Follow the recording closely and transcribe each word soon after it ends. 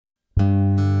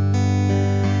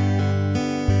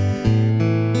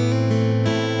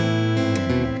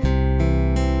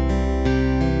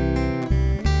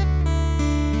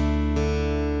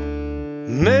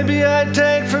I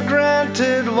take for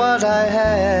granted what I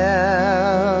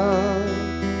have.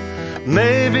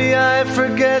 Maybe I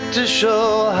forget to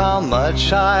show how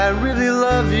much I really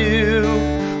love you,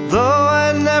 though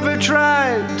I never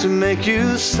tried to make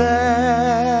you sad.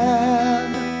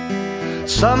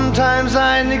 Sometimes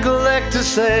I neglect to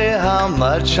say how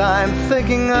much I'm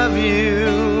thinking of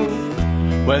you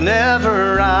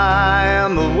whenever I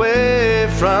am away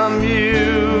from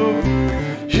you.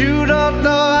 You don't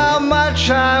know how much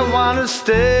I want to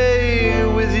stay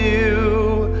with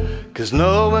you, 'cause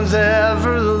no one's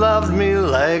ever loved me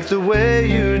like the way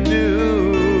you do.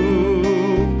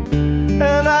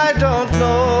 And I don't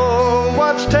know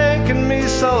what's taken me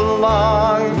so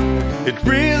long. It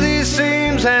really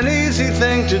seems an easy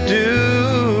thing to do.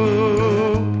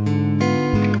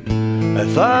 I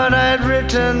thought I'd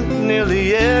written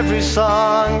nearly every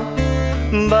song,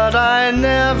 but I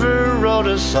never wrote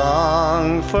a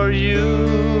song for you.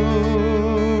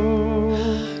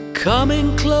 Coming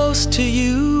close to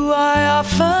you, I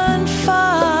often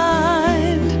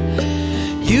find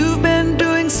you've been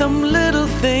doing some little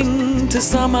thing to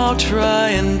somehow try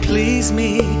and please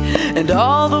me, and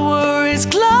all the worries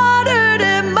cluttered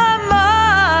in my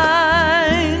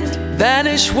mind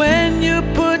vanish when you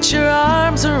put your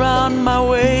arms around my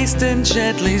waist and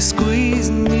gently squeeze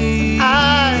me.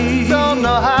 I don't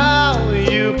know how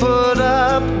you put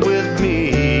up with me.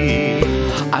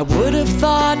 I would have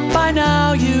thought by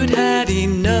now you'd had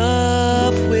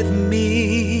enough with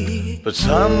me, but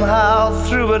somehow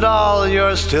through it all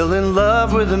you're still in love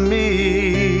with me.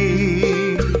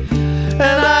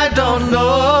 And I don't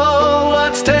know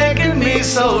what's taken me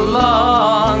so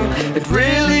long. It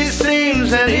really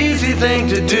seems an easy thing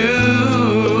to do.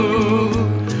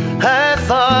 I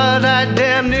thought I'd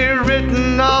damn near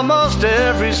written almost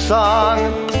every song,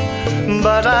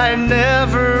 but I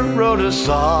never wrote a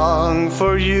song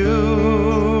for you.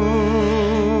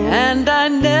 And I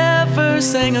never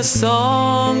sang a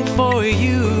song for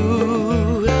you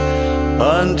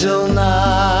until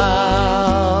now.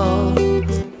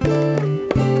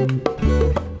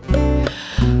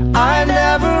 I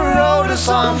never wrote a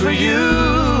song for you.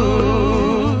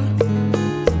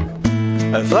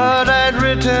 I thought I'd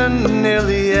written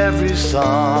nearly every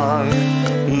song,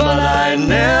 but I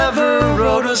never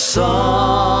wrote a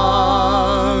song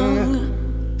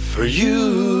for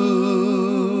you.